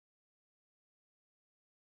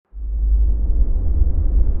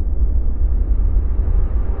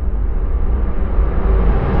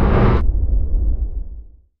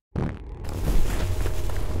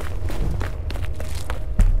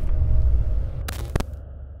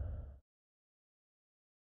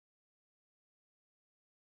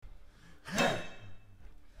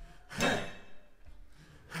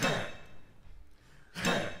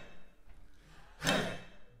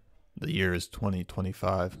year is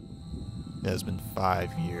 2025. It has been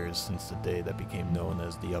 5 years since the day that became known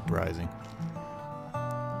as the Uprising.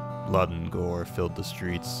 Blood and gore filled the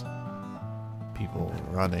streets. People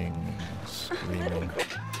running and screaming.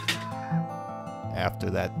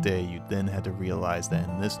 After that day, you then had to realize that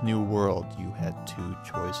in this new world, you had two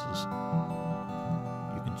choices.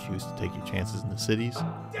 You can choose to take your chances in the cities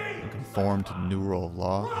and conform to the new rule of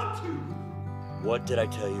law. What did I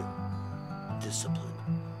tell you? Discipline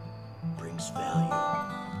brings value.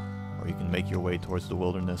 Or you can make your way towards the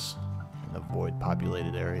wilderness and avoid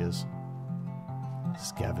populated areas,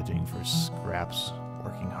 scavenging for scraps,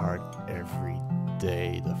 working hard every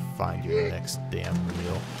day to find your next damn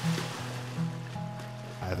meal.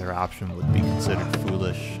 Either option would be considered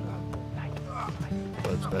foolish,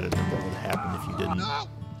 but it's better than what would happen if you didn't.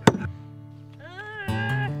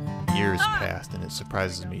 Years passed, and it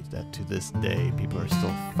surprises me that to this day, people are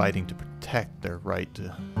still fighting to protect their right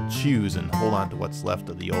to choose and hold on to what's left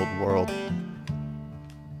of the old world.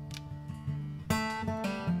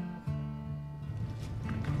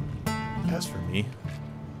 As for me,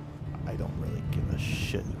 I don't really give a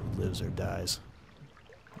shit who lives or dies.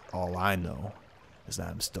 All I know is that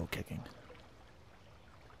I'm still kicking.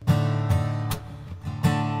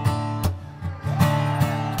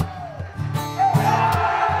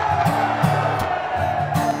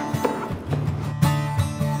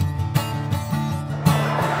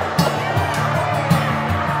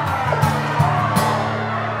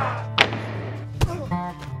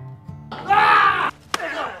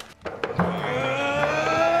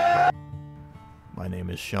 My name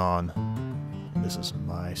is Sean, and this is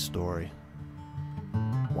my story.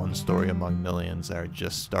 One story among millions that are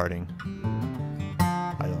just starting.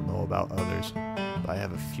 I don't know about others, but I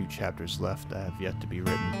have a few chapters left that have yet to be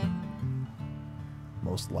written.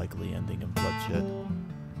 Most likely ending in bloodshed.